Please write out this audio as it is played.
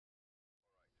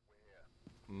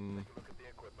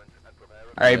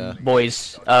Alright,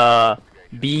 boys.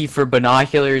 B for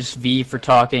binoculars, V for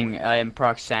talking, and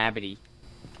proximity.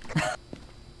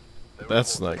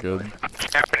 That's not good.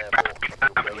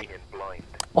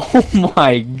 Oh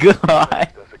my god!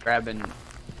 Grabbing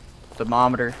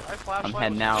thermometer. I'm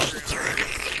heading out.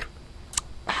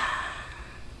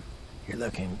 You're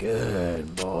looking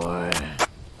good, boy.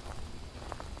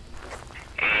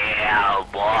 Yeah,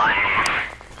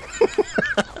 boy.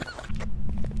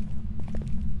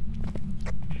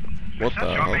 What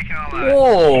the hell?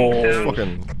 Whoa!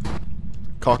 Fucking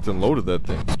cocked and loaded that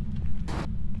thing.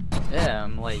 Yeah,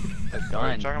 I'm like a Are you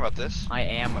gun. talking about this? I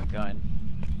am a gun.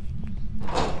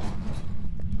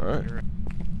 Alright.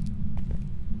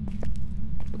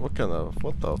 What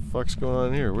the fuck's going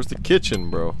on here? Where's the kitchen,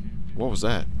 bro? What was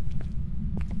that?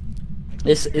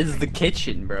 This is the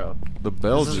kitchen, bro. The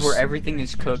bell This just... is where everything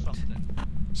is cooked.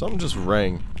 Something just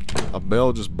rang. A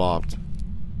bell just bopped.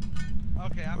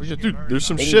 Okay, I'm Yeah, dude, there's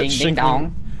some Ding, shit ding, ding, shingling.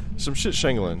 dong. Some shit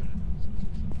shingling.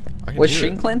 I can What's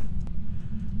hear it. Shinklin?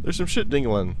 There's some shit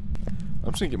dingling.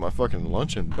 I'm just gonna get my fucking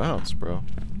lunch and bounce, bro.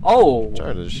 Oh!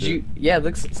 Tired of this Did shit. you? Yeah, it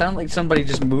looks sound like somebody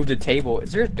just moved a table.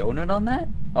 Is there a donut on that?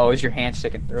 Oh, is your hand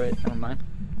sticking through it? Never mind.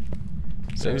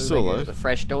 Sandy's still There's a alive?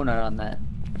 fresh donut on that.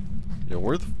 Yeah,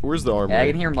 where's the armory? Yeah, I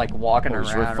can hear him like walking Oh,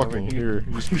 he's around. right fucking over here.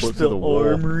 He just There's put through the wall.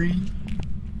 armory.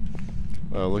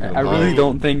 Oh, look at I the really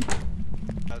ball. don't think.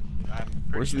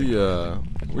 Where's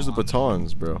the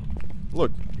batons, bro?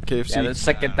 Look, KFC. Yeah, let's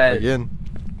second that. Again,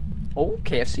 Oh,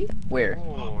 KFC? Where?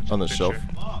 on the shelf.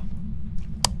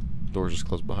 Door's just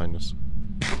closed behind us.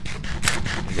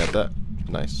 You got that?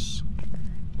 Nice.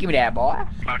 Give me that, boy.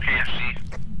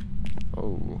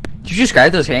 Oh. Did you just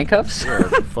grab those handcuffs? Yeah,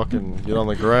 fucking get on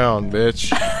the ground, bitch.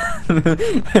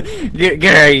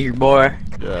 get out of here, boy.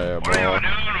 Yeah, What are you boy.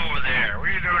 doing over there? What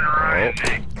are you doing around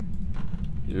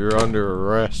me? You're under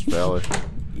arrest, fella.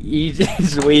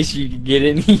 Easiest ways you can get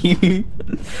in here.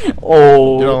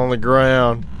 Oh. Get on the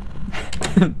ground.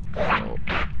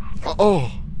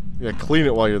 Oh. Yeah, clean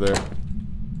it while you're there.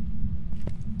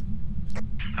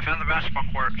 I found the basketball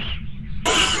courts.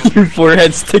 Your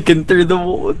forehead's sticking through the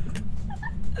wall.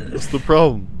 What's the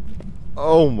problem?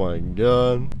 Oh my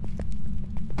god.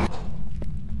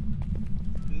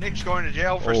 Nick's going to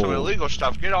jail for some Oh. illegal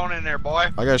stuff. Get on in there, boy.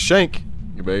 I got Shank.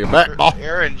 You better get back, boy.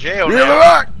 You're in jail Get now.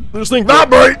 back! This thing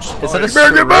vibrates! Is that a You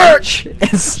better get back!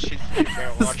 syringe? Is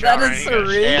Watch that out, a I ain't gonna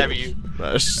stab syringe? you.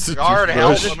 That's just a Guard,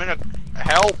 help! toothbrush. I'm in a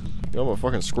help. I'm gonna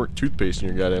fucking squirt toothpaste in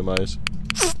your goddamn eyes.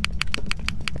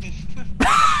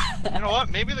 You know what?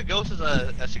 Maybe the ghost is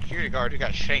a security guard who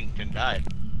got shanked and died.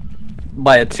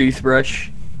 By a toothbrush.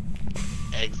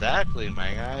 Exactly,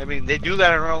 man. I mean, they do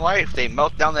that in real life. They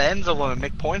melt down the ends of them and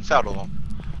make points out of them.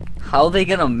 How are they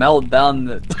gonna melt down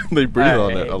the... They breathe on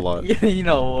Alright. it a lot. You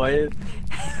know what?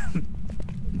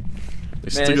 They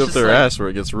stick it's it up just their like- ass where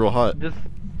it gets real hot. Just,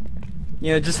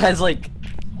 you know, it just has like...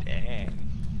 Dang.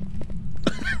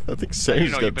 I think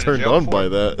Sam's know got you've been in turned jail on for by it.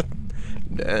 that.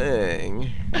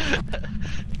 Dang.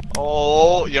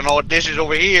 Oh, you know what this is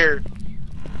over here?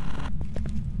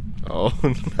 Oh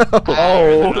no.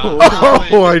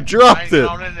 Oh. I dropped it.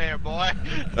 Down in there, boy.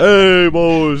 Hey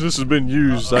boys, this has been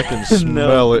used. I can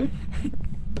smell it.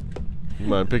 You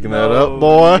mind picking that up,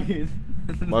 boy?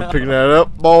 Mind picking that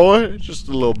up, boy? Just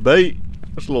a little bait.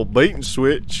 Just a little bait and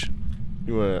switch.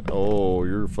 You went, oh,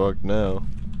 you're fucked now.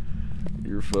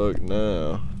 You're fucked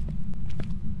now.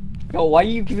 Yo, why are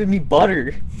you giving me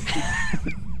butter?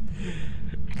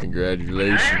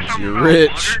 Congratulations, you're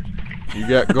rich. You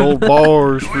got gold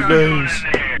bars for days.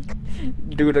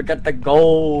 Dude, I got the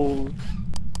gold.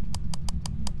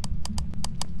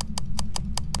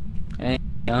 Hang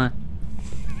on.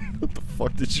 What the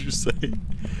fuck did you say?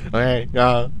 Okay,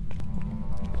 oh,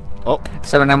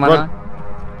 791.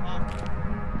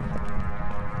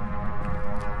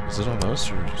 is it on us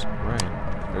or just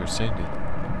Ryan or Sandy?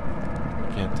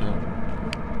 I can't tell.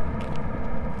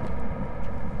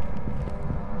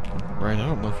 Ryan, I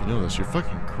don't know if you know this. You're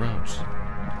fucking crouched.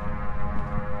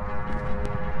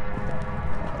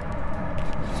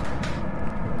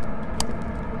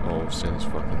 Oh, Sandy's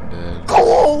fucking dead.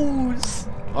 Close!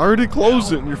 I already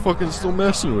closed it and you're fucking still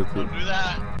messing with it. Don't do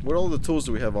that. What all the tools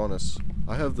do we have on us?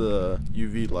 I have the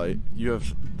UV light. You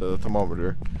have the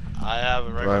thermometer. I have a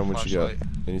regular Ryan, what you got? flashlight.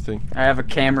 Anything? I have a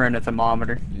camera and a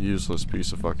thermometer. Useless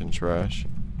piece of fucking trash.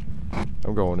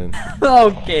 I'm going in.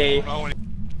 Okay. Oh, no,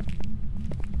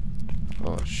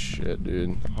 Oh shit,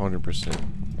 dude. 100%.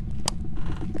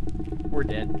 We're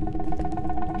dead.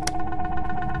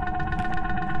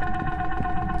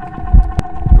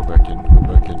 Go back in. Go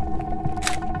back in.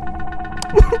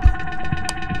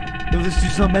 Yo, this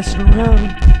dude's not messing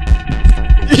around.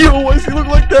 Yo, why does he look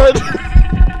like that?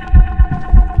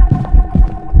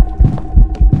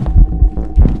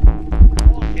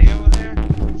 Okay over there?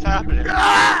 What's happening?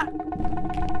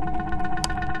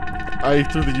 I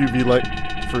threw the UV light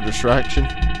for distraction.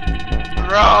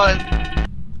 Run!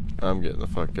 I'm getting the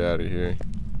fuck out of here.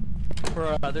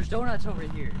 Bruh, there's donuts over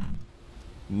here.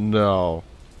 No.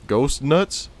 Ghost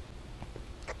nuts?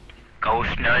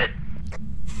 Ghost nut.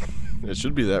 It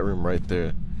should be that room right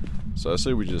there. So I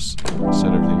say we just set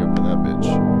everything up in that bitch.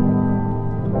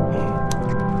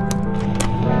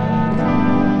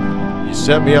 You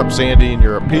set me up, Sandy, and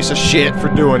you're a piece of shit for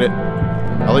doing it.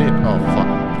 Elliot? Oh, fuck.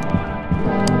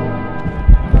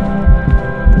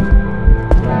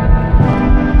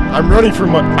 I'm running for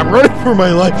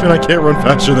my life and I can't run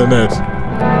faster than this.